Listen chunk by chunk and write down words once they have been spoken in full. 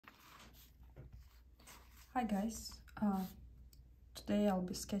Hi guys, today I'll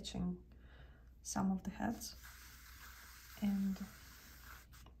be sketching some of the heads and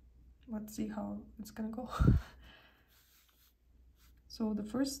let's see how it's gonna go. So the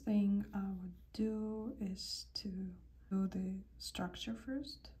first thing I would do is to do the structure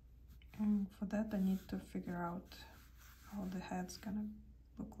first, and for that I need to figure out how the head's gonna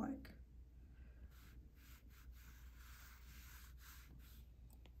look like.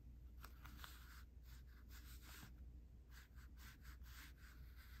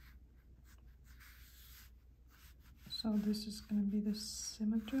 So this is gonna be the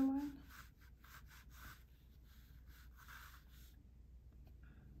symmetry line.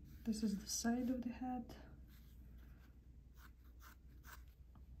 This is the side of the head.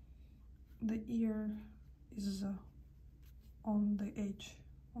 The ear is on the edge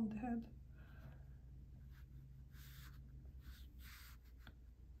of the head.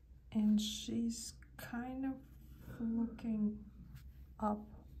 And she's kind of looking up.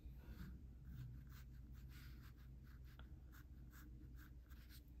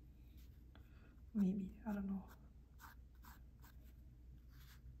 Maybe, I don't know.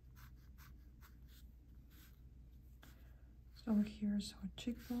 So here's her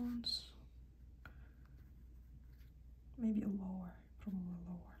cheekbones. Maybe lower, probably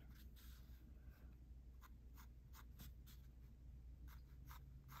lower.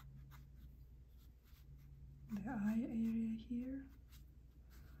 The eye area here.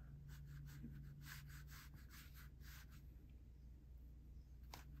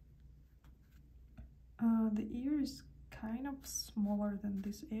 The ear is kind of smaller than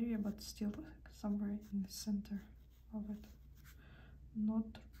this area, but still somewhere in the center of it.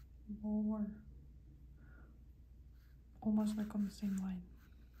 Not lower. Almost like on the same line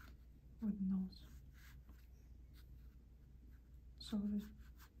with the nose. So the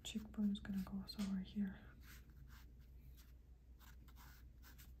cheekbone is gonna go somewhere here.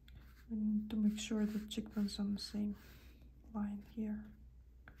 We need to make sure the cheekbone's on the same line here.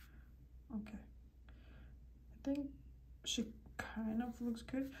 Okay. I think she kind of looks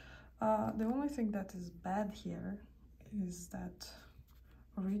good. The only thing that is bad here is that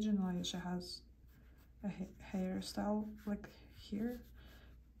originally she has a hairstyle like here,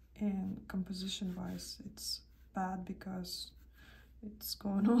 and composition wise it's bad because it's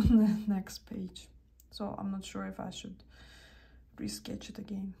going on the next page. So I'm not sure if I should resketch it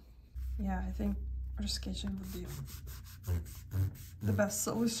again. Yeah, I think resketching would be the best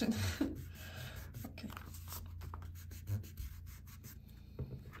solution. Okay.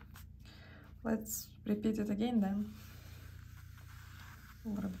 Let's repeat it again then. A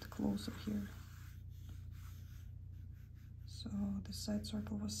little bit closer here. So the side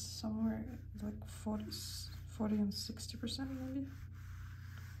circle was somewhere like 40 and 60% maybe.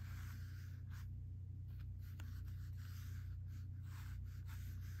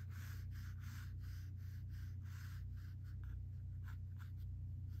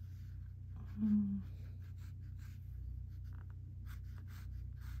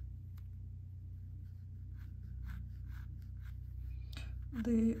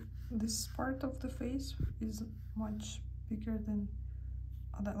 This part of the face is much bigger than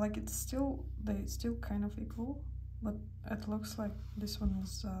other, like they still kind of equal, but it looks like this one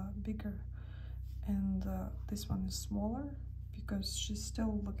is bigger and this one is smaller because she's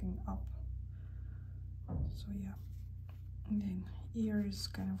still looking up. So yeah, and then ear is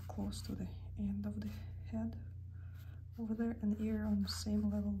kind of close to the end of the head over there, and ear on the same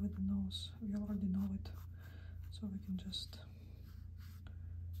level with the nose. We already know it, so we can just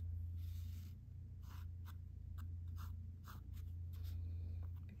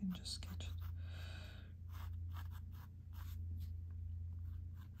sketch it.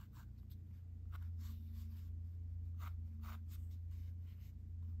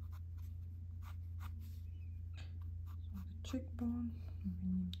 So the cheekbone, we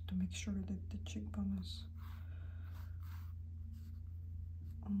need to make sure that the cheekbone is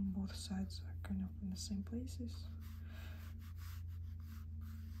on both sides are kind of in the same places.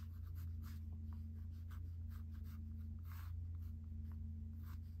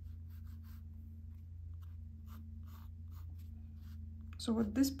 So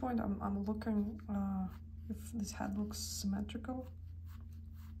at this point I'm looking if this head looks symmetrical.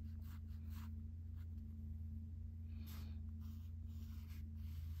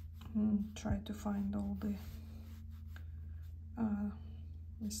 And try to find all the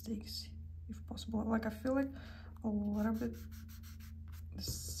mistakes if possible. Like I feel like a little bit the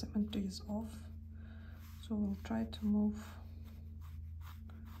symmetry is off, so we'll try to move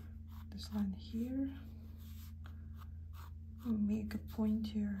this line here, make a point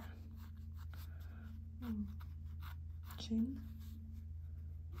here chin.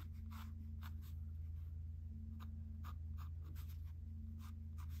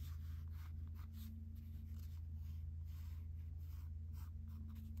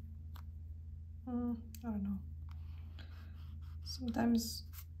 I don't know. Sometimes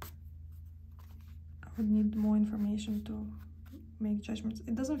I would need more information to make judgments.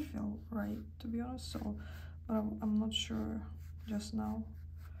 It doesn't feel right, to be honest, so but I'm not sure just now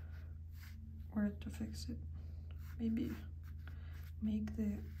where to fix it. Maybe make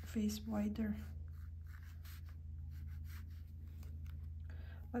the face wider.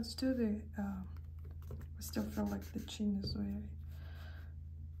 Let's do the I still feel like the chin is very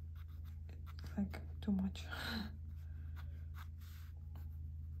like too much.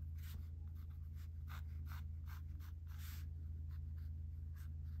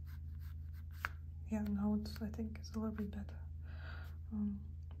 Yeah, now it's, I think it's a little bit better.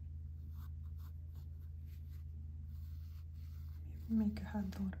 Make a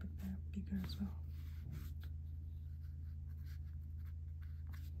head a little bit bigger as well.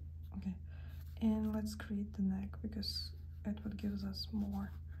 Okay, and let's create the neck because it would give us more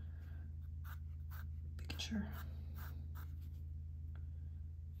picture.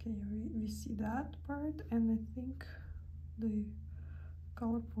 Okay, we see that part, and I think the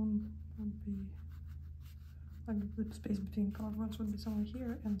collarbone would be like the space between collarbones would be somewhere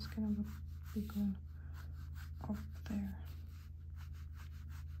here, and it's kind of a big one up there.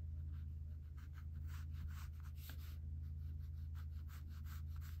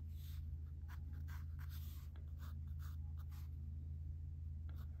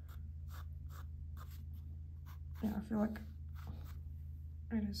 Yeah, I feel like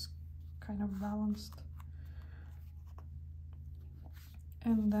it is kind of balanced.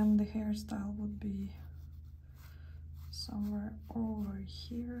 And then the hairstyle would be somewhere over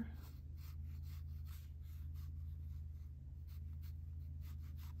here.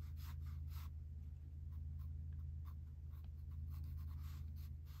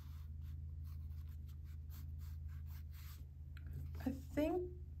 I think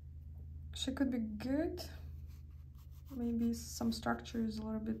she could be good. Maybe some structure is a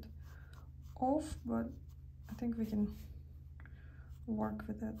little bit off, but I think we can work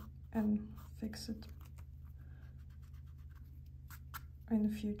with it and fix it in the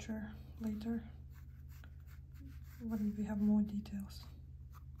future, later, when we have more details.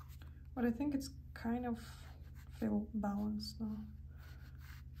 But I think it's kind of feel balanced now.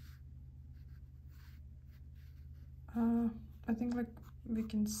 I think like we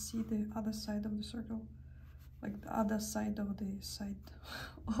can see the other side of the circle, like the other side of the side,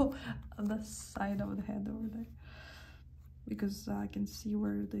 oh, other side of the head over there, because I can see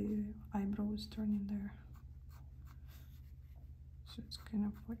where the eyebrow is turning there. So it's kind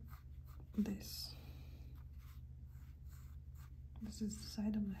of like this. This is the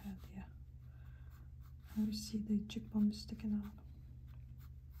side of the head, yeah. And we see the cheekbone sticking out.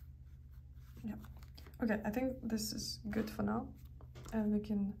 Yeah. Okay, I think this is good for now. And we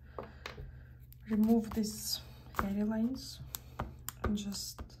can remove these hairy lines and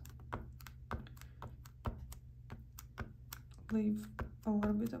just leave a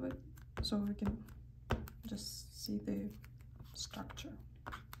little bit of it so we can just see the structure.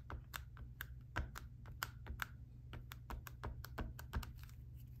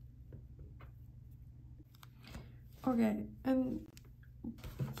 Okay, and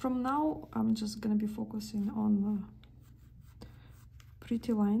from now I'm just gonna be focusing on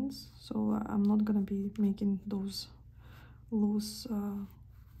pretty lines, so I'm not gonna be making those loose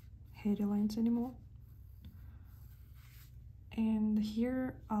hairy lines anymore. And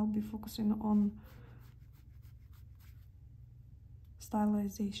here I'll be focusing on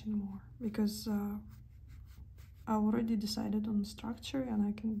stylization more, because I already decided on the structure and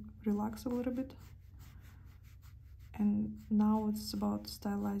I can relax a little bit. And now it's about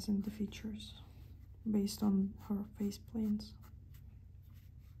stylizing the features based on her face planes.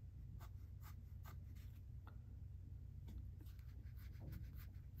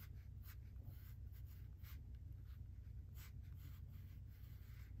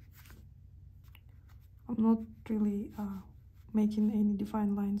 I'm not really making any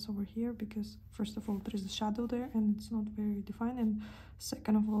defined lines over here because first of all there is a shadow there and it's not very defined, and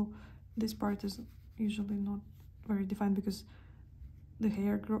second of all this part is usually not very defined because the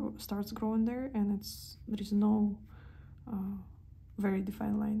hair starts growing there and there is no very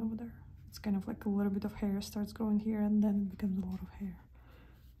defined line over there. It's kind of like a little bit of hair starts growing here and then it becomes a lot of hair.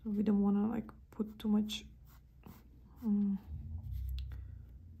 So we don't want to like put too much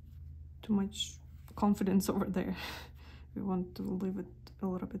confidence over there. We want to leave it a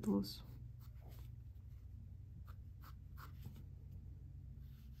little bit loose.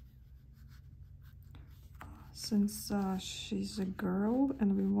 since she's a girl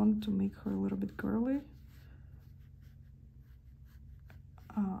and we want to make her a little bit girly,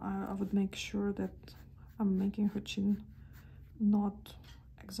 I would make sure that I'm making her chin not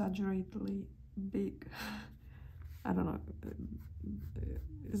exaggeratedly big. I don't know,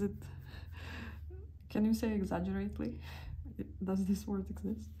 is it, can you say exaggeratedly? Does this word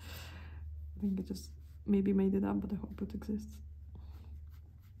exist? I think I just maybe made it up, but I hope it exists.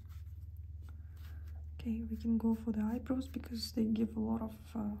 Okay, we can go for the eyebrows because they give a lot of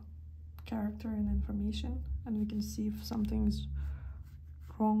character and information, and we can see if something is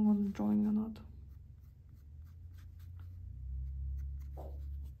wrong on the drawing or not.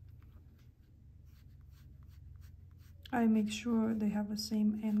 I make sure they have the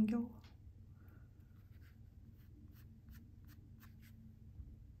same angle.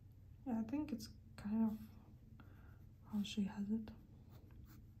 Yeah, I think it's kind of how she has it.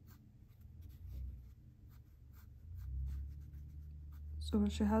 So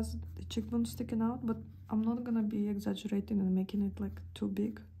she has the cheekbone sticking out, but I'm not gonna be exaggerating and making it like too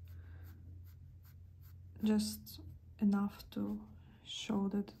big. Just enough to show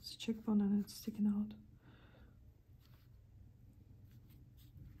that it's cheekbone and it's sticking out.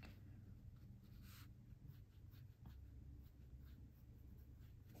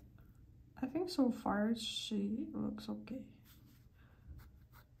 I think so far she looks okay.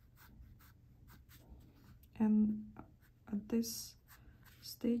 And at this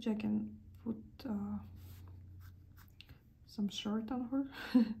stage I can put some shirt on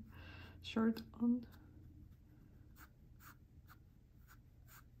her. Shirt on.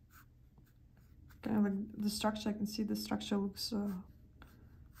 Kind of like the structure, I can see the structure looks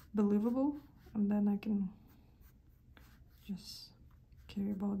believable, and then I can just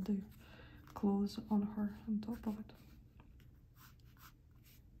care about the clothes on her on top of it.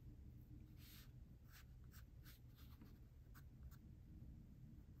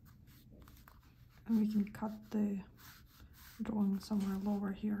 And we can cut the drawing somewhere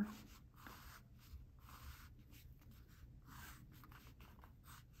lower here.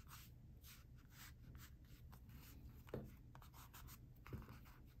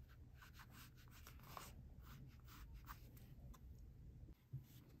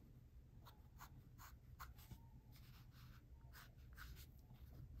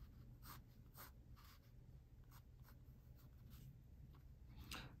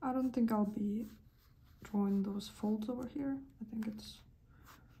 I don't think I'll be drawing those folds over here. I think it's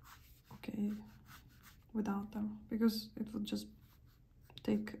okay without them, because it would just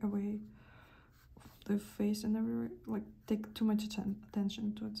take away the face and everywhere, like take too much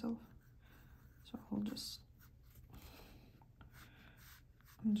attention to itself. So I'm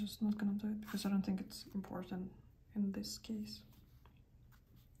just not gonna do it because I don't think it's important in this case.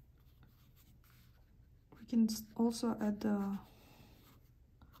 We can also add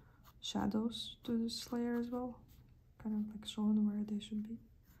shadows to this layer as well, kind of like showing where they should be.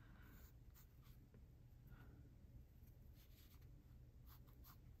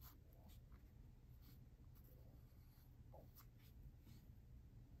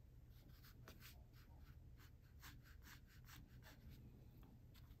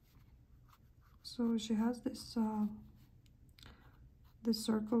 So she has this this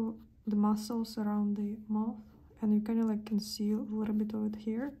circle, the muscles around the mouth, and you kind of like can see a little bit of it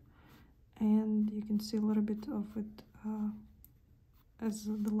here, and you can see a little bit of it as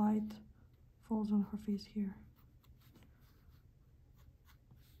the light falls on her face here.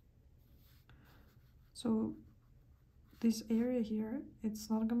 So this area here, it's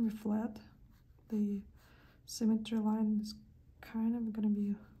not gonna be flat. The symmetry line is kind of gonna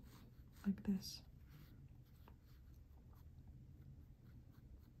be like this.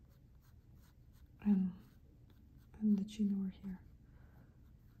 And the chin over here.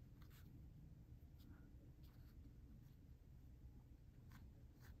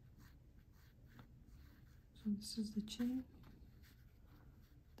 So this is the chin,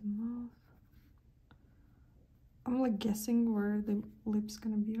 the mouth. I'm like guessing where the lips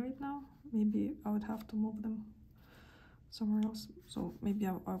gonna be right now. Maybe I would have to move them somewhere else. So maybe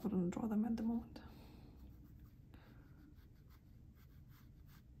I wouldn't draw them at the moment.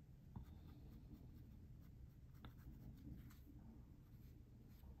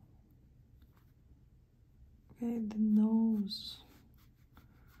 Okay, the nose.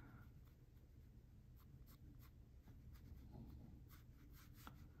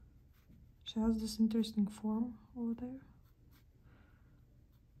 She has this interesting form over there.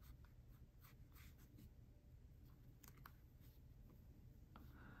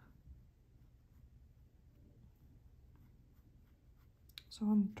 So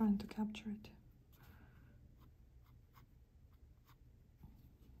I'm trying to capture it.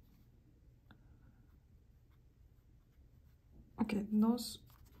 Okay, nose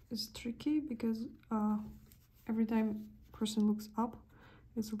is tricky because every time person looks up,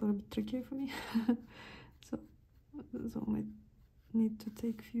 it's a little bit tricky for me. so I might need to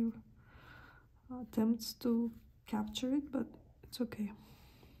take few attempts to capture it, but it's okay.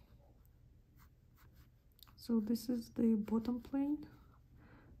 So this is the bottom plane.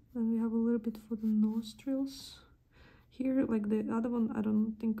 Then we have a little bit for the nostrils. Here, like the other one, I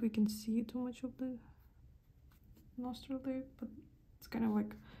don't think we can see too much of the nostril there, but it's kind of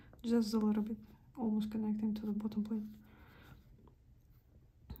like just a little bit, almost connecting to the bottom plane.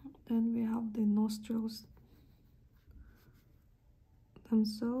 Then we have the nostrils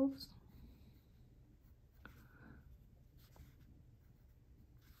themselves.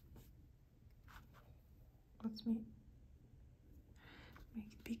 Let me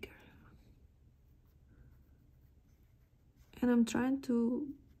make it bigger. And I'm trying to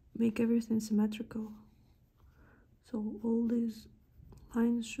make everything symmetrical. So all these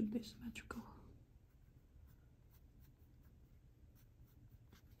lines should be symmetrical.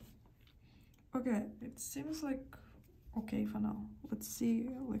 Okay, it seems like okay for now. Let's see,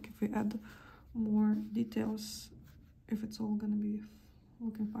 like if we add more details, if it's all gonna be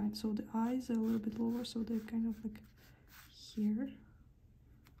looking fine. So the eyes are a little bit lower, so they're kind of like here.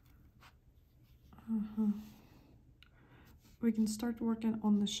 We can start working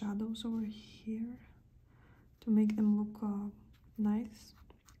on the shadows over here to make them look nice.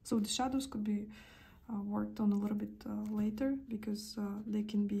 So the shadows could be worked on a little bit later, because they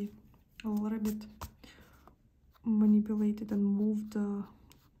can be a little bit manipulated and moved to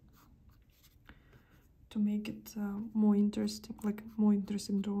make it more interesting, like more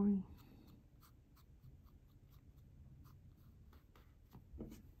interesting drawing.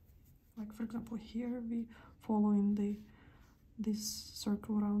 Like for example, here we following this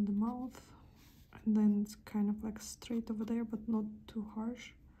circle around the mouth, and then it's kind of like straight over there, but not too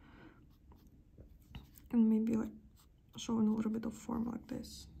harsh, and maybe like showing a little bit of form like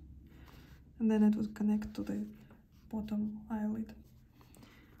this, and then it would connect to the bottom eyelid.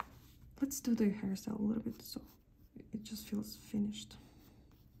 Let's do the hairstyle a little bit so it just feels finished.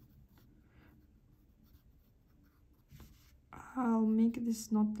 I'll make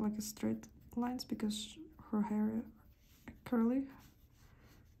this not like a straight lines because her hair is curly,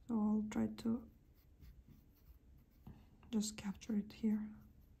 so I'll try to just capture it here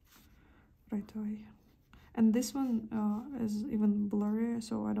right away. And this one is even blurrier,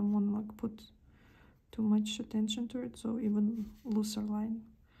 so I don't want to like put too much attention to it, so even looser line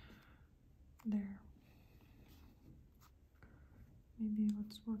there. Maybe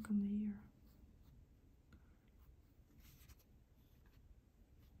let's work on the ear.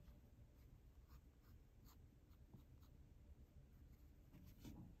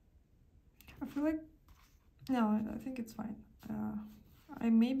 I feel like, no, I think it's fine. I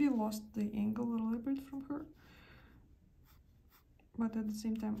maybe lost the angle a little bit from her, but at the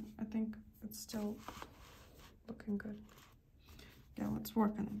same time, I think it's still looking good. Yeah, let's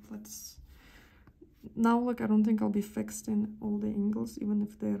work on it. Let's now, like, I don't think I'll be fixed in all the angles, even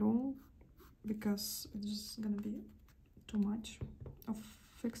if they're wrong, because it's just gonna be too much of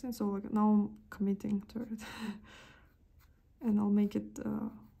fixing. So like now I'm committing to it and I'll make it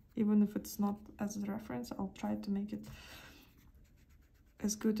even if it's not as a reference, I'll try to make it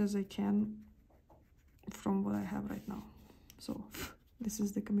as good as I can from what I have right now. So this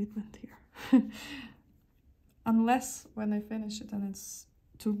is the commitment here. Unless when I finish it and it's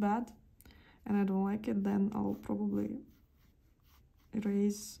too bad and I don't like it, then I'll probably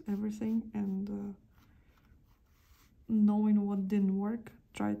erase everything and knowing what didn't work,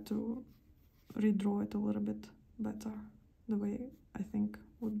 try to redraw it a little bit better, the way I think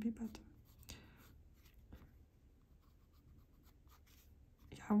would be better.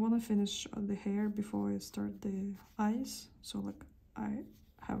 Yeah, I want to finish the hair before I start the eyes, so like I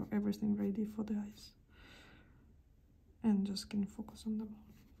have everything ready for the eyes and just can focus on them.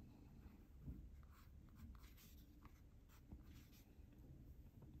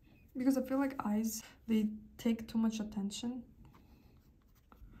 Because I feel like eyes, they take too much attention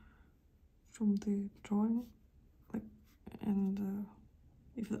from the drawing, like, and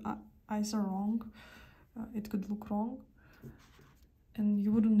if the eyes are wrong, it could look wrong, and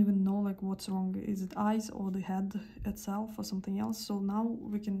you wouldn't even know like what's wrong. Is it eyes or the head itself or something else? So now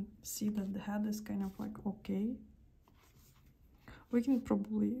we can see that the head is kind of like okay. We can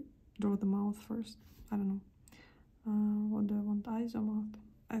probably draw the mouth first. I don't know. What do I want, eyes or mouth?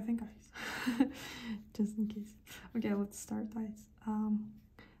 I think eyes, just in case. Okay, let's start eyes.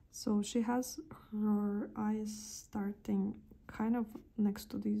 So she has her eyes starting kind of next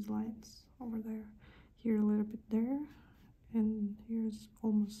to these lines over there. Here a little bit there, and here's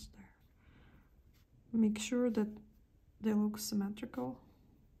almost there. Make sure that they look symmetrical.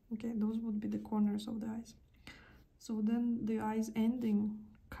 Okay, those would be the corners of the eyes. So then the eyes ending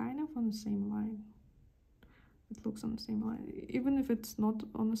kind of on the same line. It looks on the same line. Even if it's not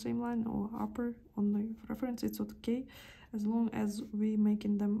on the same line or upper on the reference, it's okay, as long as we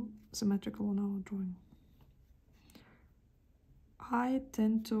making them symmetrical on our drawing. I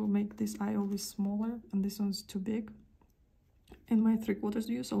tend to make this eye always smaller, and this one's too big in my 3/4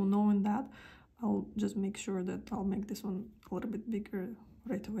 view, so knowing that, I'll just make sure that I'll make this one a little bit bigger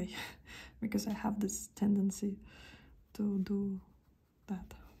right away because I have this tendency to do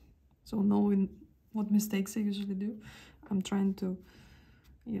that. So knowing what mistakes I usually do, I'm trying to,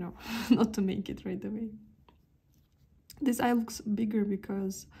 you know, not to make it right away. This eye looks bigger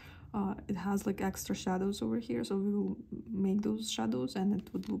because it has like extra shadows over here, so we will make those shadows and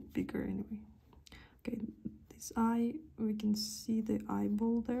it would look bigger anyway. Okay, this eye, we can see the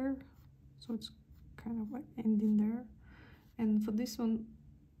eyeball there, so it's kind of like ending there. And for this one,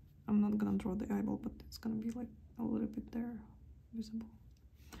 I'm not gonna draw the eyeball, but it's gonna be like a little bit there visible.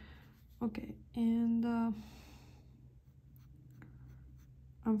 Okay, and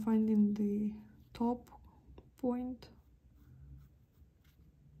I'm finding the top point,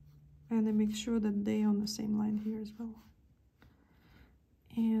 and I make sure that they on the same line here as well.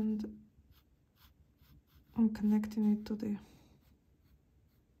 And I'm connecting it to the...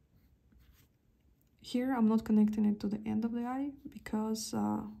 Here I'm not connecting it to the end of the eye because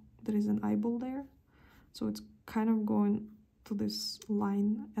there is an eyeball there. So it's kind of going to this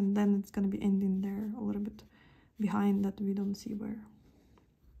line, and then it's going to be ending there a little bit behind that we don't see where.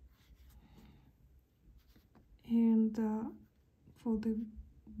 And for the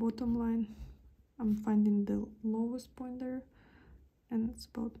bottom line, I'm finding the lowest point there, and it's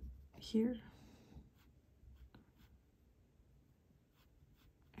about here,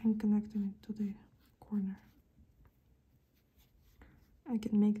 and connecting it to the corner. I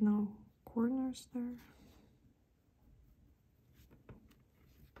can make now corners there.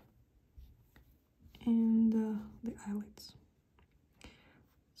 And the eyelids.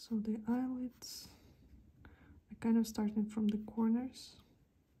 So the eyelids, I kind of starting from the corners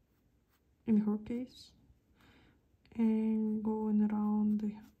in her case, and going around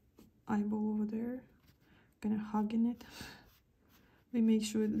the eyeball over there, kind of hugging it. We make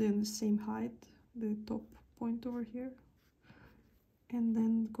sure they're in the same height, the top point over here, and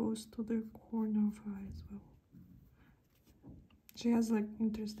then goes to the corner of her eye as well. She has like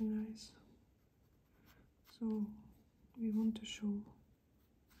interesting eyes, so we want to show.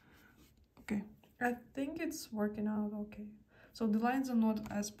 Okay, I think it's working out okay. So the lines are not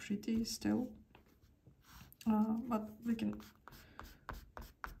as pretty still, but we can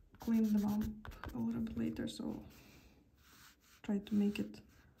clean them up a little bit later, so try to make it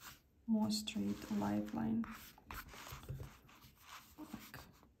more straight, a light line. Like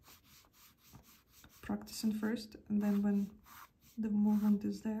practicing first, and then when the movement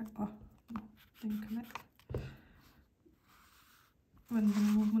is there, oh no, didn't connect. When the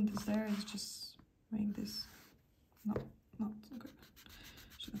movement is there, it's just make this. No, not good.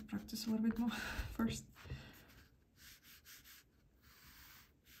 Should have practiced a little bit more first.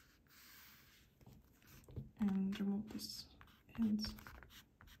 And remove this ends.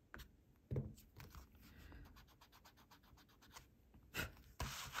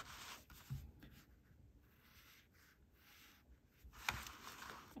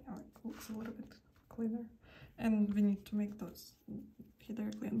 Yeah, it looks a little bit cleaner, and we need to make those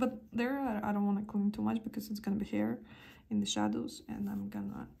here clean. But there, I don't want to clean too much because it's gonna be hair in the shadows, and I'm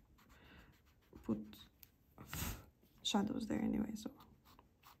gonna put shadows there anyway. So,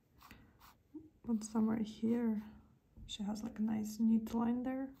 but somewhere here, she has like a nice neat line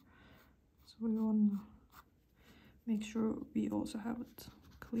there. So we want to make sure we also have it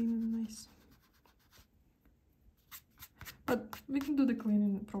clean and nice. But we can do the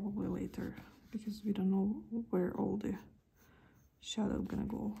cleaning probably later because we don't know where all the shadow gonna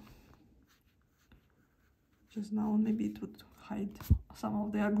go. Just now maybe it would hide some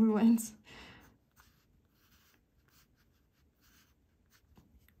of the ugly lines.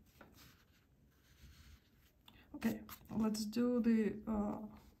 Okay, let's do the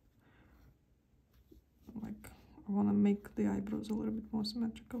like, I want to make the eyebrows a little bit more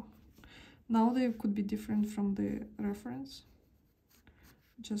symmetrical. Now they could be different from the reference,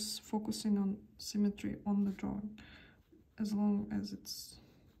 just focusing on symmetry on the drawing as long as it's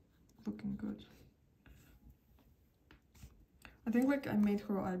looking good. I think like I made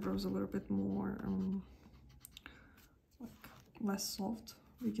her eyebrows a little bit more like less soft.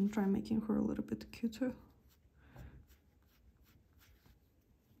 We can try making her a little bit cuter.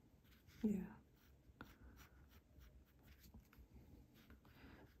 Yeah.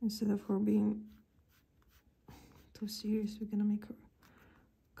 Instead of her being too serious, we're gonna make her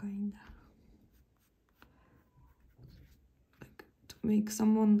kinda like to make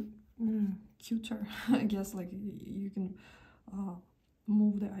someone cuter. I guess like you can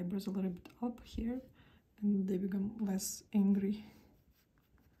move the eyebrows a little bit up here and they become less angry.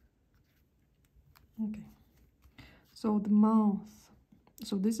 Okay, so the mouth,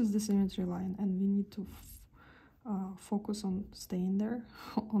 so this is the symmetry line and we need to focus on staying there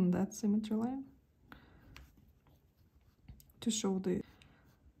on that symmetry line to show the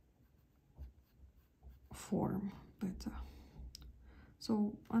form better.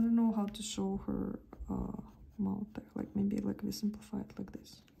 So I don't know how to show her mouth there, like maybe like we simplify it like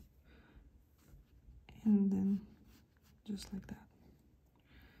this and then just like that,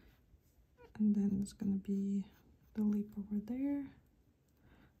 and then it's gonna be the lip over there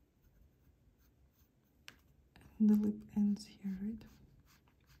and the lip ends here, right?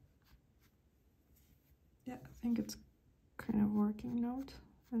 Yeah, I think it's kind of working out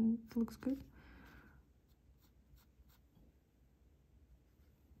and it looks good.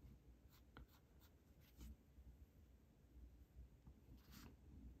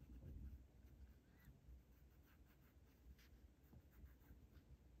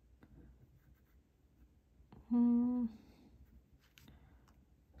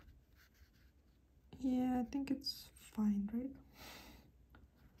 Yeah, I think it's fine, right?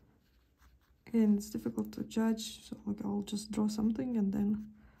 And it's difficult to judge, so like I'll just draw something and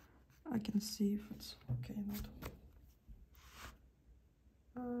then I can see if it's okay or not.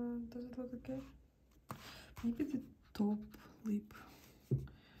 Does it look okay? Maybe the top lip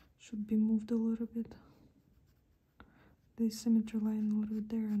should be moved a little bit. The symmetry line a little bit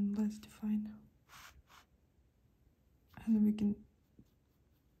there and less defined. And then we can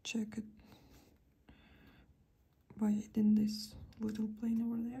check it by adding this little plane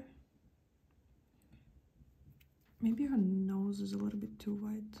over there. Maybe her nose is a little bit too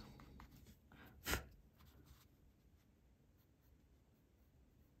wide.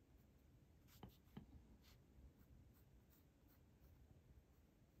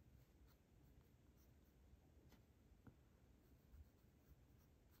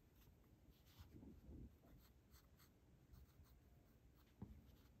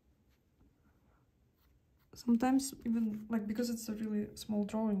 Sometimes even like because it's a really small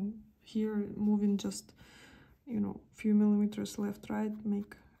drawing here, moving just, you know, few millimeters left right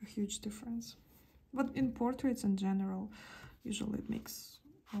make a huge difference. But in portraits in general, usually it makes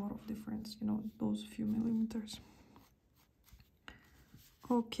a lot of difference, you know, those few millimeters.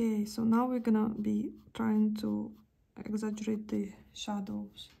 Okay, so now we're gonna be trying to exaggerate the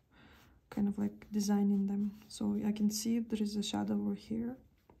shadows, kind of like designing them. So I can see there is a shadow over here.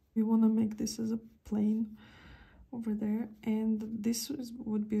 We want to make this as a plane over there, and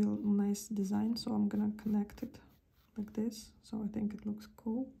would be a nice design, so I'm gonna connect it like this. So I think it looks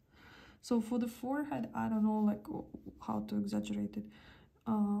cool. So for the forehead, I don't know like how to exaggerate it.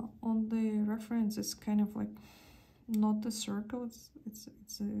 On the reference, it's kind of like not a circle, it's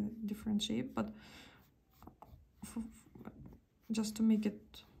a different shape, but just to make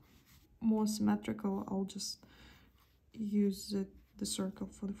it more symmetrical, I'll just use the circle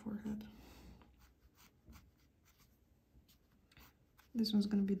for the forehead. This one's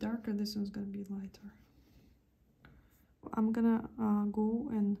gonna be darker, this one's gonna be lighter. I'm gonna go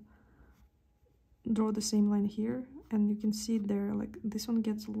and draw the same line here, and you can see there like this one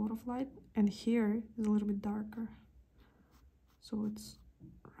gets a lot of light and here is a little bit darker, so it's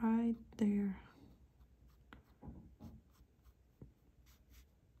right there,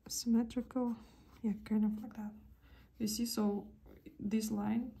 symmetrical. Yeah, kind of like that, you see. So this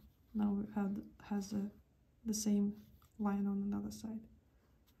line now has the same line on another side,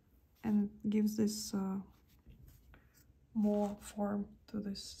 and it gives this more form to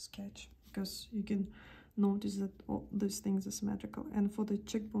this sketch, because you can notice that all these things are symmetrical. And for the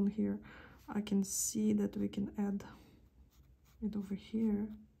cheekbone here, I can see that we can add it over here,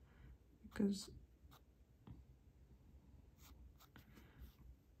 because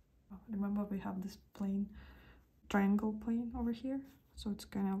remember we have this plane, triangle plane over here, so it's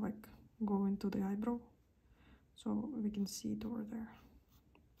kind of like going to the eyebrow, so we can see it over there.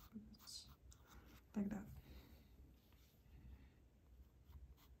 It's like that.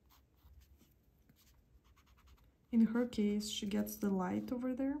 In her case, she gets the light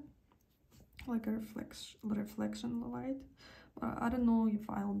over there, like a reflection light. I don't know if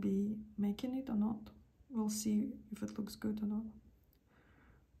I'll be making it or not. We'll see if it looks good or not.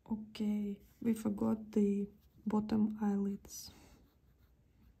 Okay, we forgot the bottom eyelids.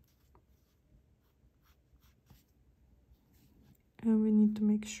 And we need to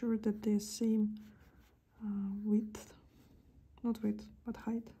make sure that they're same width, not width, but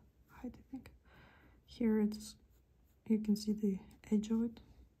height, I think. Here it's, you can see the edge of it.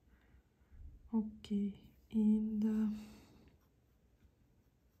 Okay, and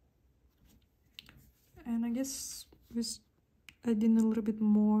I guess with adding a little bit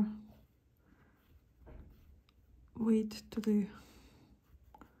more weight to the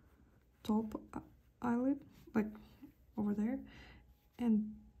top eyelid, like over there,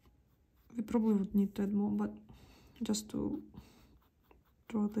 and we probably would need to add more, but just to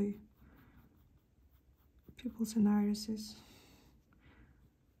draw the pupils and irises,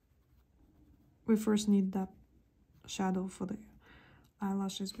 we first need that shadow for the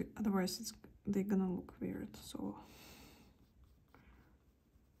eyelashes, otherwise they're gonna look weird. So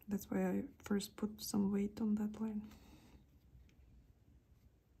that's why I first put some weight on that line.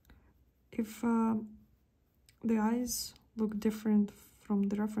 If the eyes look different from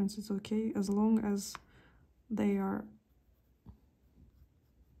the reference, it's okay, as long as they are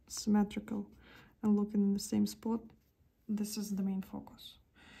symmetrical and look in the same spot. This is the main focus,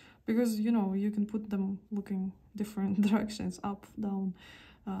 because you know, you can put them looking different directions, up, down,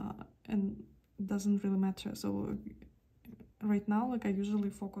 and it doesn't really matter. So right now, like, I usually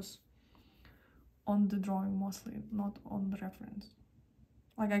focus on the drawing mostly, not on the reference.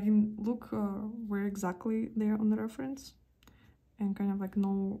 Like, I can look where exactly they're on the reference and kind of like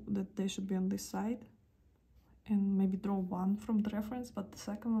know that they should be on this side, and maybe draw one from the reference, but the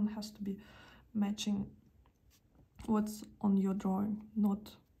second one has to be matching what's on your drawing,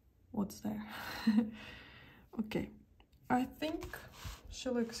 not what's there. Okay, I think she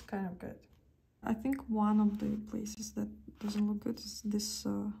looks kind of good. I think one of the places that doesn't look good is this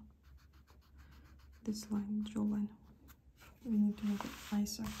this line, jawline. We need to make it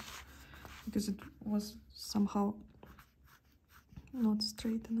nicer, because it was somehow not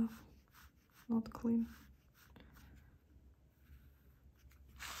straight enough, not clean.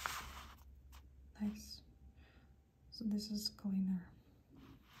 Nice. So this is cleaner,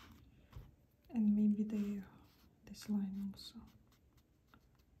 and maybe this line also.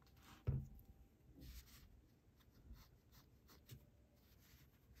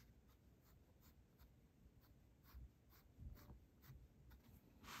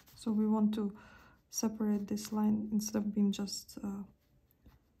 So we want to separate this line, instead of being just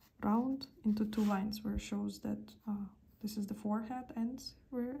round, into two lines, where it shows that this is the forehead ends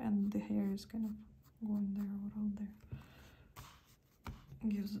where, and the hair is kind of going there or around there. It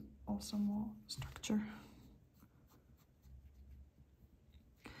gives also more structure.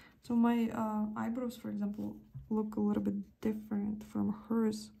 So my eyebrows, for example, look a little bit different from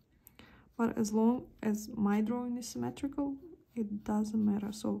hers, but as long as my drawing is symmetrical, it doesn't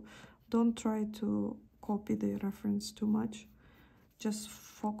matter. So don't try to copy the reference too much. Just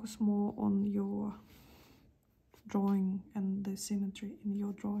focus more on your drawing and the symmetry in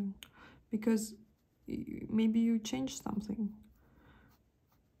your drawing, because maybe you change something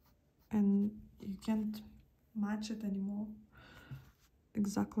and you can't match it anymore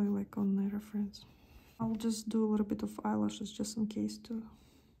exactly like on the reference. I'll just do a little bit of eyelashes just in case, to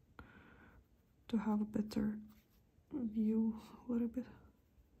have a better view a little bit,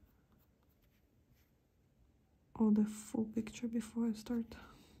 or the full picture before I start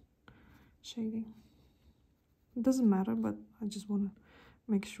shading. It doesn't matter, but I just want to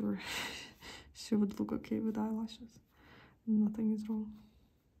make sure she would look okay with eyelashes. Nothing is wrong.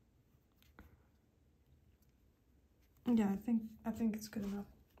 Yeah, I think it's good enough,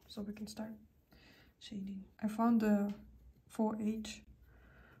 so we can start shading. I found a 4H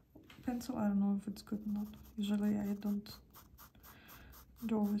pencil. I don't know if it's good or not. Usually I don't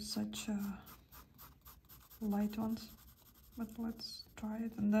draw with such light ones, but let's try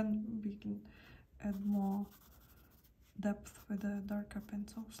it, and then we can add more depth with the darker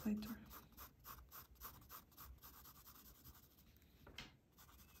pencils later.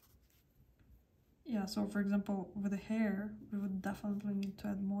 Yeah, so for example, with the hair, we would definitely need to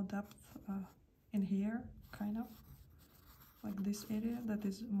add more depth in here, kind of like this area that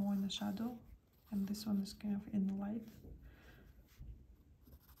is more in the shadow, and this one is kind of in the light.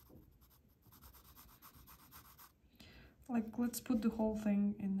 Like, let's put the whole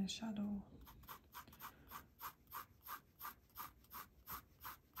thing in the shadow.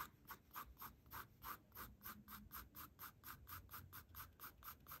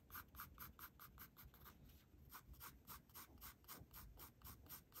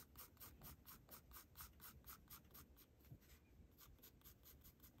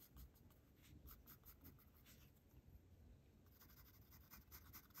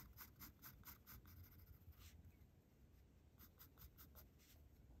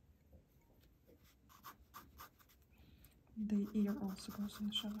 the ear also goes in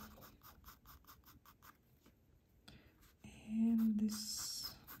the shadow. And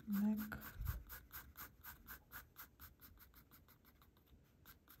this neck.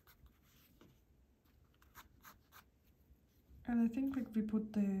 And I think like we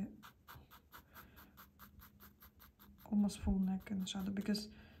put the almost full neck in the shadow, because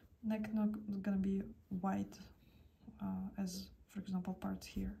neck not gonna be white as, for example, parts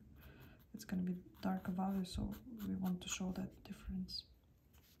here. It's gonna be darker value, so we want to show that difference.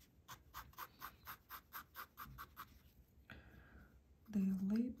 The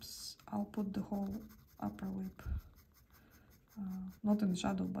lips, I'll put the whole upper lip, not in the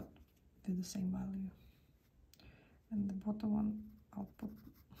shadow, but with the same value. And the bottom one, I'll put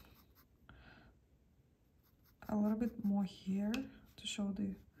a little bit more here to show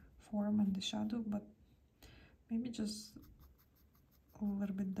the form and the shadow, but maybe just a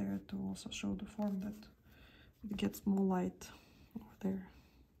little bit there to also show the form, that it gets more light over there,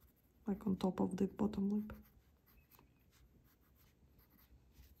 like on top of the bottom lip.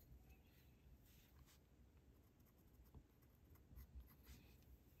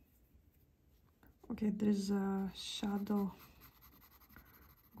 Okay, there's a shadow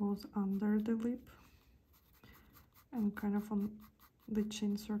goes under the lip and kind of on the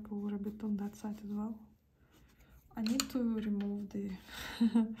chin circle a little bit on that side as well. I need to remove the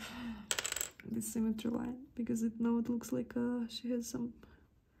the symmetry line, because now it looks like she has some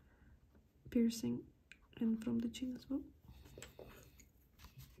piercing in from the chin as well.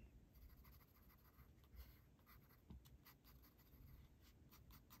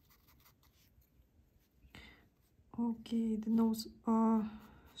 Okay, the nose,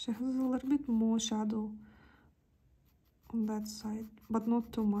 she has a little bit more shadow on that side, but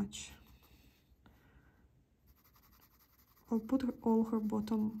not too much. I'll put all her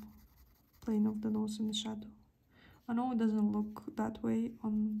bottom plane of the nose in the shadow. I know it doesn't look that way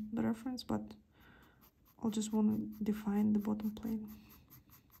on the reference, but I'll just want to define the bottom plane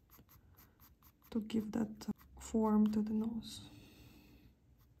to give that form to the nose.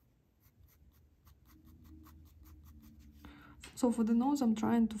 So for the nose, I'm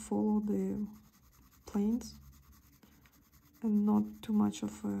trying to follow the planes and not too much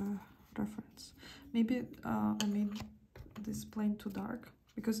of a reference. Maybe I made this plane too dark,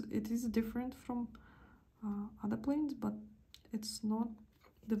 because it is different from other planes, but it's not,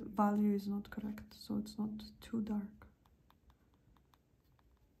 the value is not correct, so it's not too dark.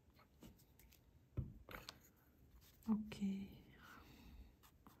 Okay,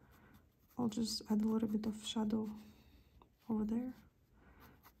 I'll just add a little bit of shadow over there and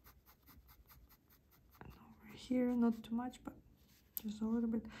over here, not too much, but just a little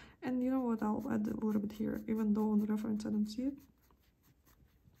bit. And you know what, I'll add a little bit here, even though on the reference I don't see it,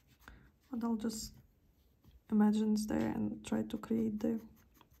 but I'll just imagine it's there and try to create the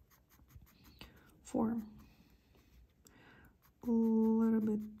form. A little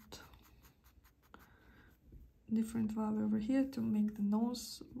bit different value over here to make the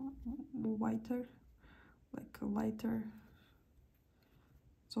nose whiter, like a lighter.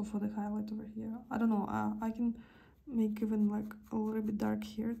 So for the highlight over here, I don't know, I can make even like a little bit dark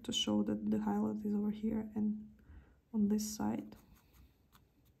here to show that the highlight is over here and on this side,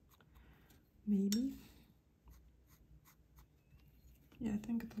 maybe. Yeah, I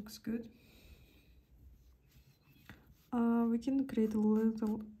think it looks good. We can create a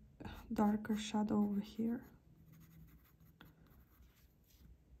little darker shadow over here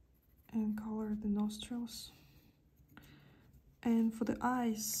and color the nostrils. And for the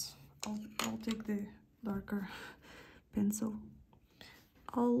eyes, I'll take the darker pencil.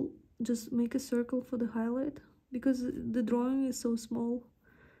 I'll just make a circle for the highlight, because the drawing is so small.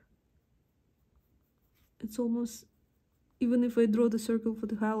 It's almost, even if I draw the circle for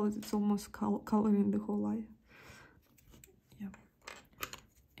the highlight, it's almost coloring the whole eye. Yeah.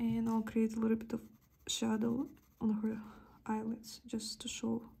 And I'll create a little bit of shadow on her eyelids, just to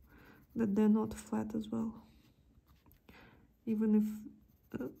show that they're not flat as well. Even if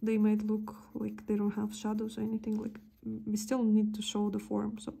they might look like they don't have shadows or anything, like we still need to show the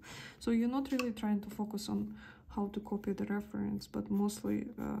form. So you're not really trying to focus on how to copy the reference, but mostly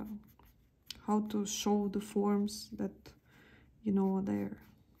how to show the forms that you know are there.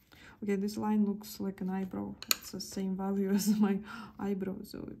 Okay, this line looks like an eyebrow. It's the same value as my eyebrow,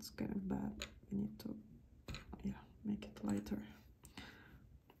 so it's kind of bad. We need to, yeah, make it lighter.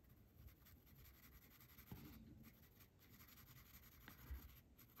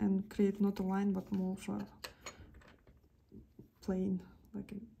 And create not a line, but more of a plane,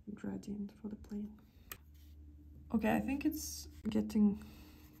 like a gradient for the plane. Okay, I think it's getting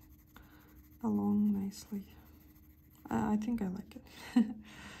along nicely. I think I like it.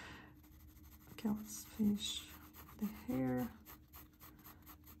 Okay, let's finish the hair.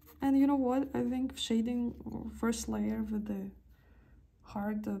 And you know what? I think shading first layer with the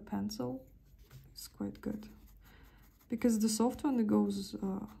hard pencil is quite good. Because the soft one, it goes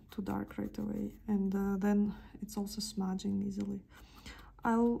too dark right away. And then it's also smudging easily.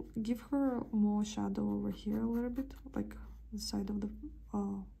 I'll give her more shadow over here a little bit, like the side of the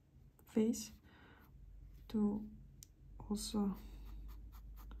face, to also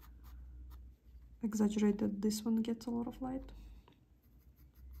exaggerate that this one gets a lot of light.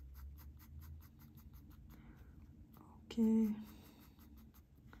 Okay.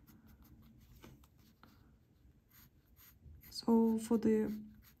 So for the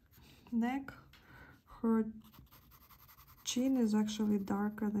neck, her chin is actually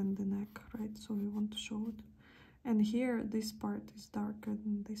darker than the neck, right? So we want to show it. And here, this part is darker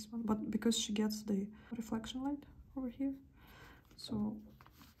than this one, but because she gets the reflection light over here, so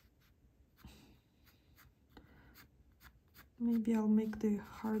maybe I'll make the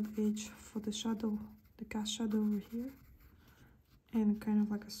hard edge for the shadow, the cast shadow over here, and kind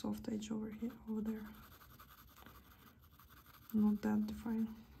of like a soft edge over here, over there. Not that defined.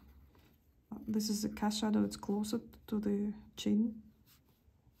 This is the cast shadow, it's closer to the chin,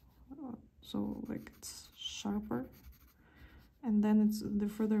 so like it's sharper. And then it's the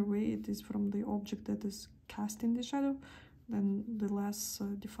further away it is from the object that is casting the shadow, then the less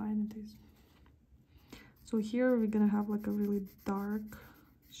defined it is. So here we're gonna have like a really dark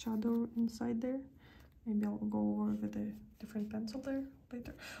shadow inside there. Maybe I'll go over with a different pencil there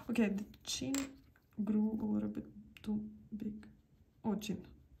later. Okay, the chin grew a little bit too big. Oh,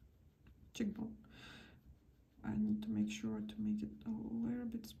 cheekbone. I need to make sure to make it a little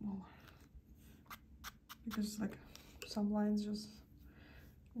bit smaller, because like some lines just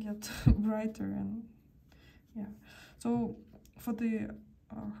get brighter. And yeah, so for the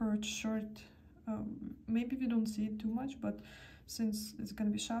her shirt, maybe we don't see it too much, but since it's gonna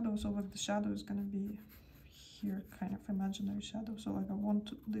be shadow, so like the shadow is gonna be here, kind of imaginary shadow. So like I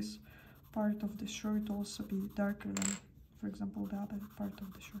want this part of the shirt also be darker than, for example, the other part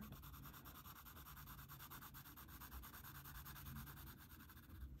of the shirt.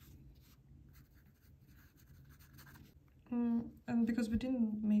 And because we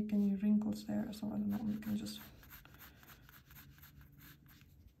didn't make any wrinkles there, so I don't know, we can just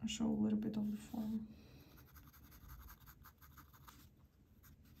show a little bit of the form.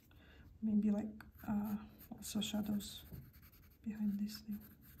 Maybe like also shadows behind this thing.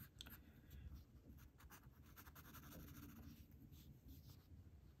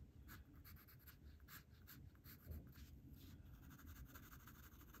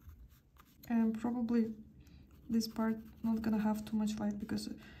 And probably this part not gonna have too much light, because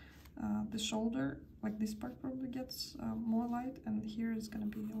the shoulder, like this part, probably gets more light, and here is gonna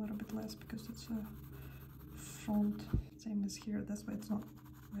be a little bit less because it's a front. Same as here, that's why it's not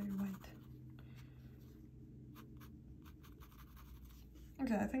very white.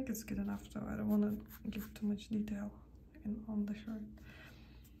 Okay, I think it's good enough, so I don't want to give too much detail on the shirt.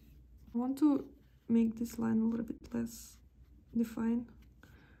 I want to make this line a little bit less defined,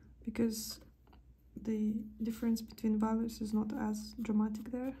 because the difference between values is not as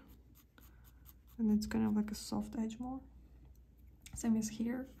dramatic there, and it's kind of like a soft edge more. Same as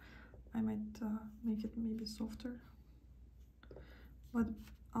here, I might make it maybe softer, but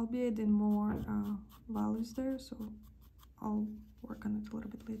I'll be adding more values there, so I'll work on it a little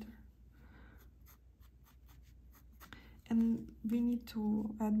bit later. And we need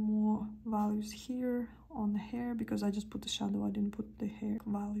to add more values here on the hair, because I just put the shadow, I didn't put the hair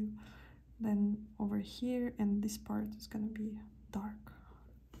value. Then over here, and this part is gonna be dark,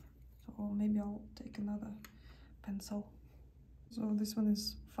 so maybe I'll take another pencil. So this one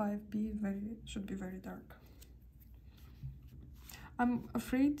is 5B, should be very dark. I'm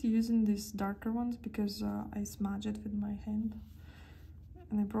afraid using these darker ones because I smudge it with my hand,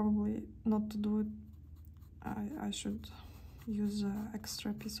 and I probably, not to do it, I should use an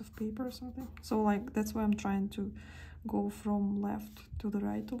extra piece of paper or something. So like that's why I'm trying to go from left to the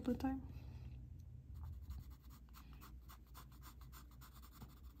right all the time.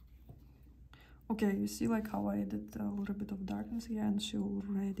 Okay, you see like how I added a little bit of darkness here, and she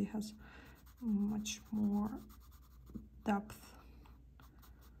already has much more depth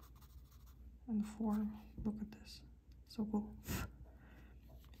and form. Look at this, so cool.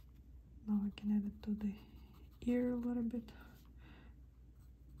 Now I can add it to the ear a little bit,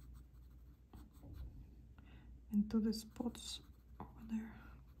 and to the spots over there.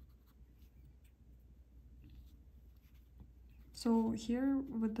 So here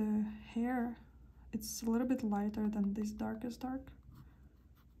with the hair, it's a little bit lighter than this darkest dark.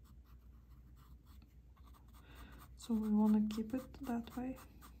 So we want to keep it that way.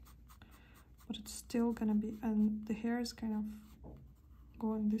 But it's still gonna be, and the hair is kind of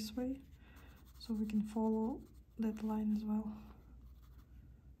going this way. So we can follow that line as well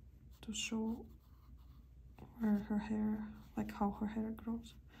to show where her hair, like how her hair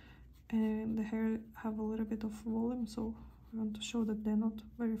grows. And the hair have a little bit of volume, so we want to show that they're not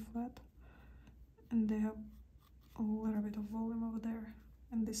very flat. And they have a little bit of volume over there.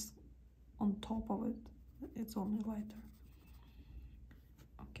 And this on top of it, it's only lighter.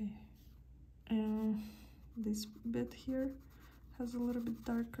 Okay. And this bit here has a little bit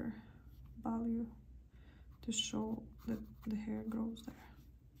darker value to show that the hair grows there.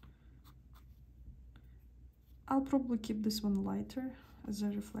 I'll probably keep this one lighter as a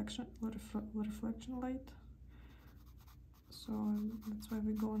reflection light. So that's why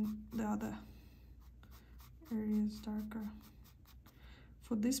we go in the other areas darker.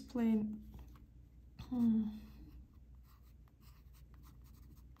 For this plane,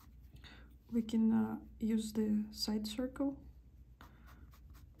 we can use the side circle,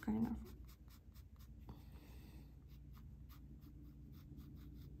 kind of.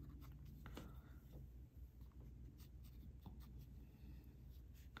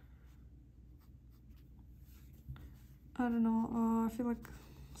 I don't know, I feel like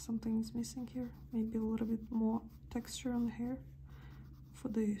something is missing here. Maybe a little bit more texture on the hair for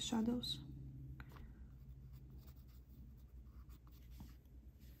the shadows.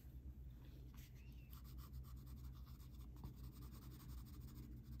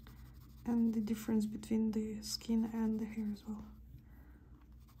 And the difference between the skin and the hair as well.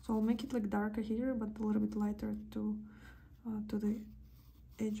 So I'll make it like darker here, but a little bit lighter to the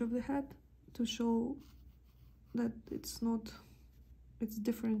edge of the head to show that it's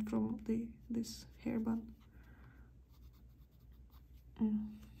different from this hairband.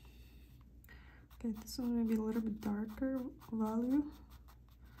 Okay, this one may be a little bit darker value,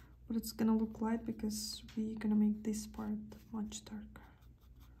 but it's gonna look light because we're gonna make this part much darker.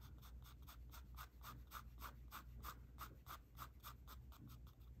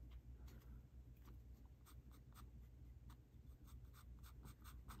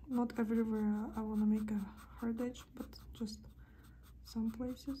 Not everywhere I want to make a hard edge, but just some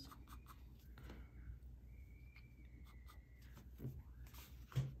places.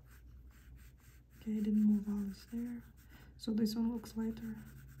 Okay, I didn't move values there. So this one looks lighter.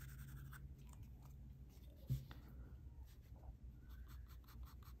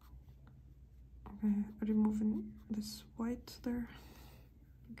 Okay, removing this white there,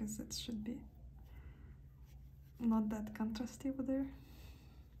 because it should be not that contrasty over there.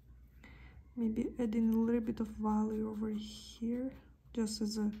 Maybe adding a little bit of value over here, just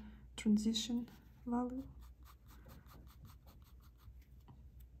as a transition value.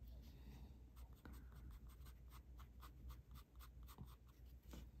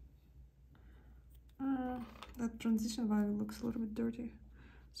 That transition value looks a little bit dirty,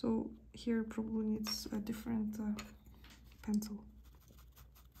 so here probably needs a different pencil.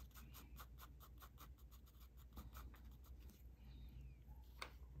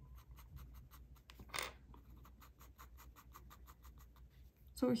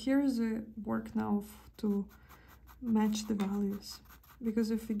 So here's the work now to match the values, because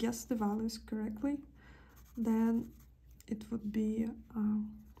if we guess the values correctly, then it would be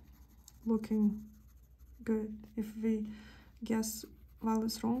looking good. If we guess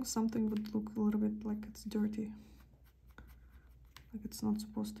values wrong, something would look a little bit like it's dirty, like it's not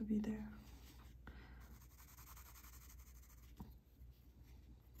supposed to be there.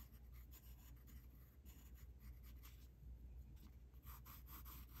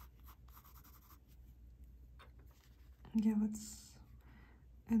 Yeah, let's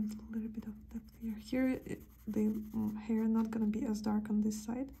add a little bit of depth here. Here, the hair not gonna be as dark on this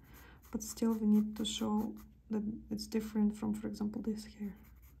side, but still we need to show that it's different from, for example, this hair.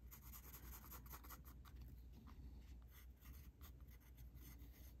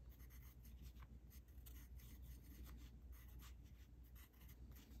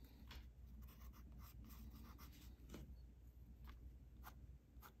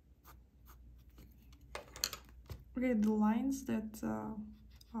 Okay, the lines that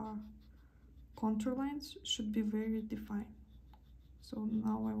are contour lines should be very defined. So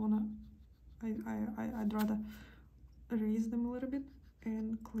now I'd rather erase them a little bit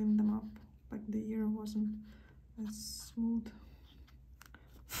and clean them up, like the ear wasn't as smooth.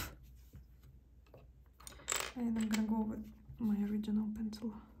 And I'm gonna go with my original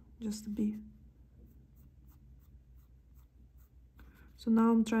pencil, just a B. So now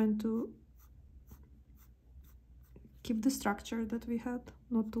I'm trying to keep the structure that we had,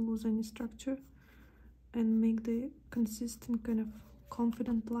 not to lose any structure, and make the consistent kind of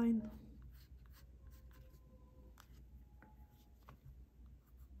confident line.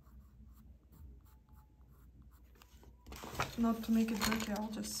 Not to make it dirty,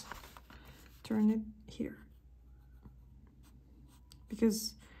 I'll just turn it here,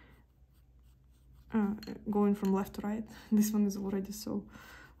 because going from left to right, this one is already so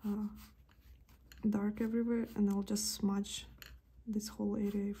dark everywhere, and I'll just smudge this whole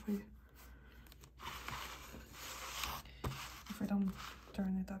area if I don't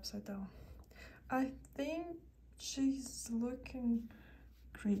turn it upside down. I think she's looking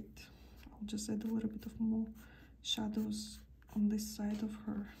great. I'll just add a little bit of more shadows on this side of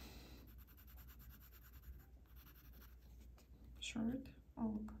her shirt.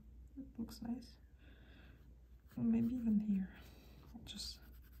 Oh look, it looks nice. Maybe even here. I'll just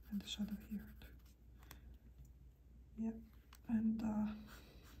add the shadow here too. Yeah, and a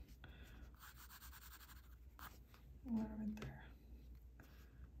little bit there,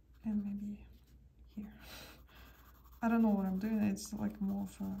 and maybe here. I don't know what I'm doing. It's like more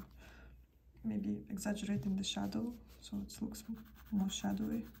of a, maybe exaggerating the shadow so it looks more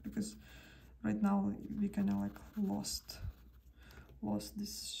shadowy, because right now we kind of like lost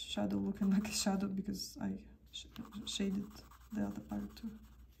this shadow looking like a shadow because I shaded the other part too.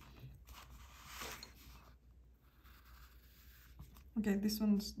 Okay, this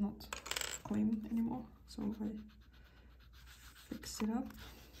one's not clean anymore, so I fix it up.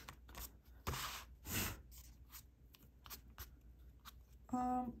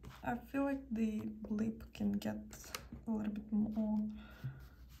 I feel like the lip can get a little bit more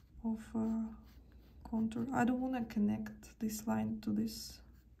of contour. I don't want to connect this line to this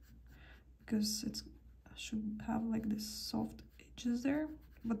because it should have like this soft edges there,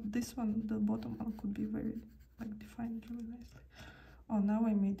 but this one, the bottom one, could be very like defined really nicely. Oh, now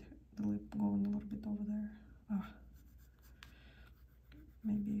I made the lip going a little bit over there.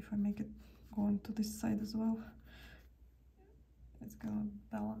 Maybe if I make it going to this side as well, it's gonna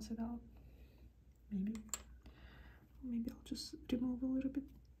balance it out. Maybe I'll just remove a little bit.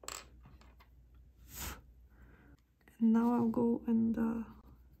 And now I'll go and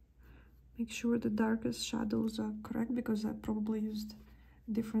make sure the darkest shadows are correct, because I probably used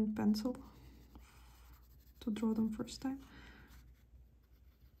a different pencil to draw them first time.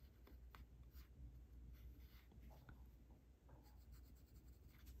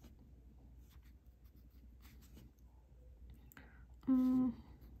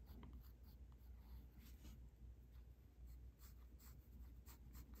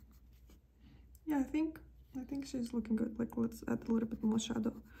 Yeah, I think she's looking good. Like, let's add a little bit more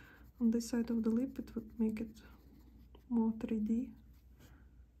shadow on this side of the lip. It would make it more 3D,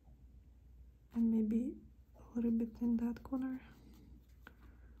 and maybe a little bit in that corner.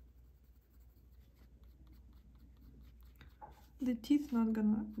 The teeth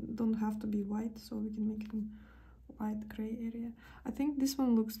don't have to be white, so we can make it in light gray area. I think this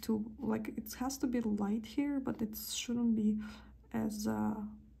one looks too, like, it has to be light here, but it shouldn't be as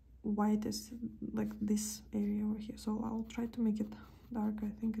white as like this area over here. So I'll try to make it darker.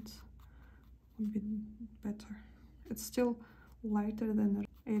 I think it's would be better. It's still lighter than the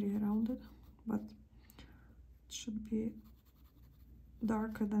area around it, but it should be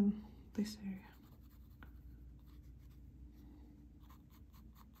darker than this area.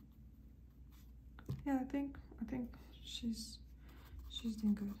 Yeah, I think she's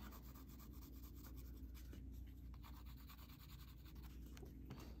doing good.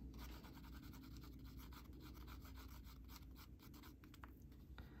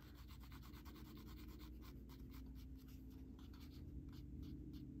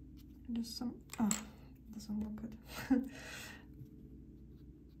 Just some doesn't look good.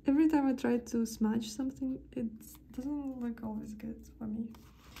 Every time I try to smudge something, it doesn't look always good for me.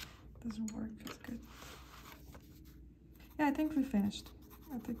 It doesn't work as good. Yeah, I think we finished.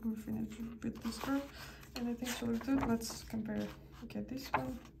 With this girl, and I think she looks good. Let's compare. Okay, this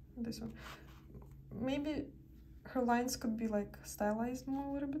one and this one. Maybe her lines could be like stylized more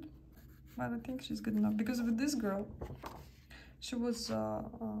a little bit, but I think she's good enough, because with this girl, she was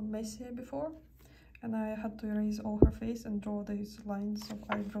messier before, and I had to erase all her face and draw these lines of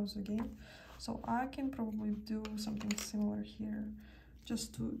eyebrows again. So I can probably do something similar here,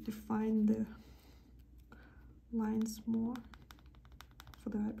 just to define the lines more for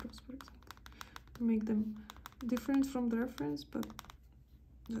the eyebrows, for example, to make them different from the reference, but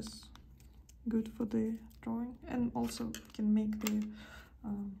just good for the drawing, and also can make the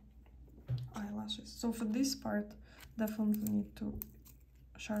eyelashes. So for this part, definitely need to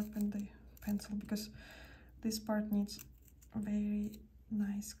sharpen the pencil, because this part needs very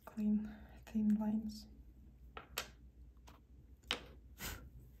nice, clean, thin lines.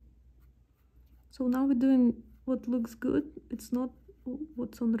 So now we're doing what looks good. It's not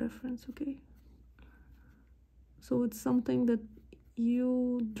what's on reference, okay? So it's something that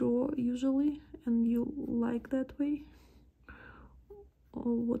you draw usually and you like that way,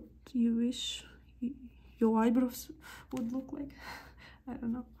 or what you wish your eyebrows would look like. I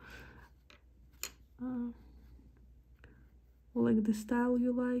don't know. Like the style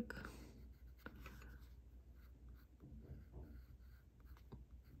you like.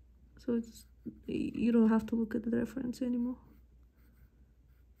 So it's, you don't have to look at the reference anymore.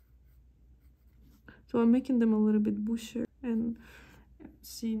 So I'm making them a little bit bushier and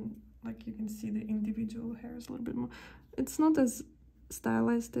seeing, like, you can see the individual hairs a little bit more. It's not as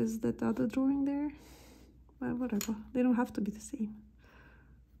stylized as that other drawing there, but whatever, they don't have to be the same.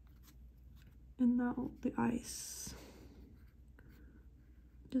 And now the eyes.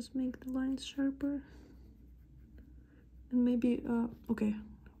 Just make the lines sharper. And maybe, okay,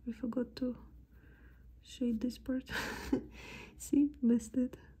 we forgot to shade this part. See, missed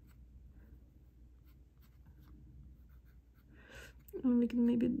it. And we can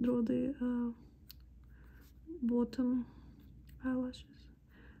maybe draw the bottom eyelashes.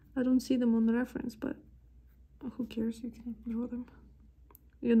 I don't see them on the reference, but who cares, you can draw them.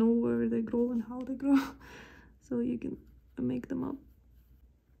 You know where they grow and how they grow, so you can make them up.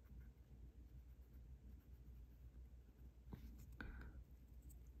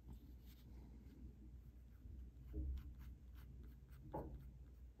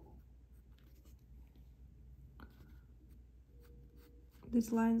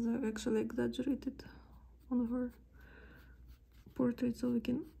 These lines are actually exaggerated on her portrait, so we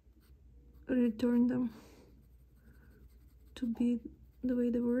can return them to be the way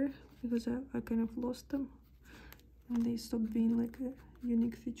they were, because I kind of lost them and they stopped being like a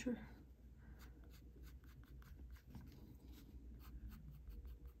unique feature.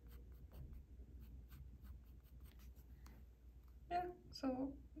 Yeah, so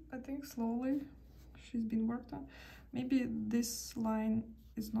I think slowly she's been worked on. Maybe this line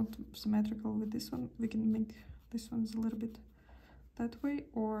is not symmetrical with this one. We can make this one's a little bit that way,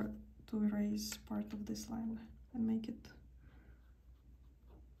 or to erase part of this line and make it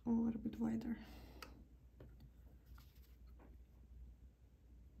a little bit wider.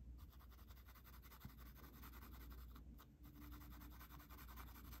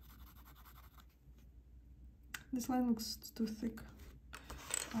 This line looks too thick.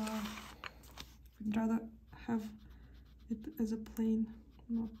 I'd rather have it as a plane,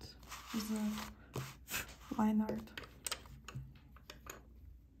 not as a line art.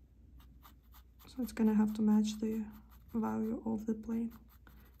 So it's gonna have to match the value of the plane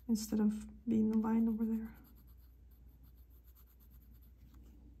instead of being a line over there.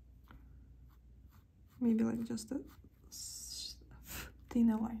 Maybe like just a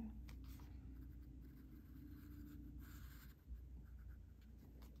thinner line.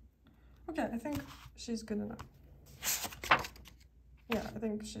 Okay, I think she's good enough. Yeah, I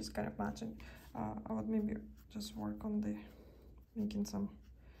think she's kind of matching. I would maybe just work on the making some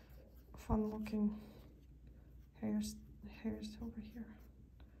fun looking hairs over here.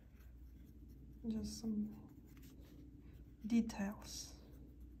 Just some details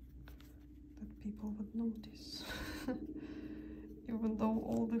that people would notice. Even though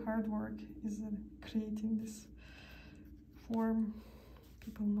all the hard work is creating this form,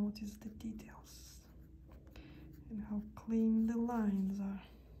 people notice the details and how clean the lines are.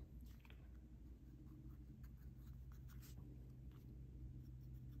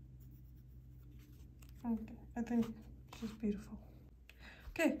 Okay, I think she's beautiful.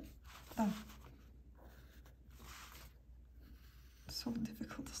 Okay, done. So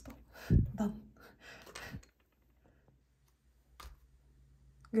difficult to stop. Done.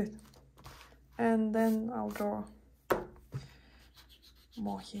 Good. And then I'll draw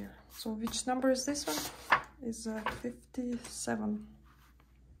more here. So which number is this one? Is 57.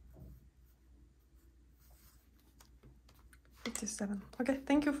 57. Okay,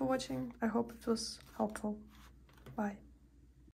 thank you for watching. I hope it was helpful. Bye.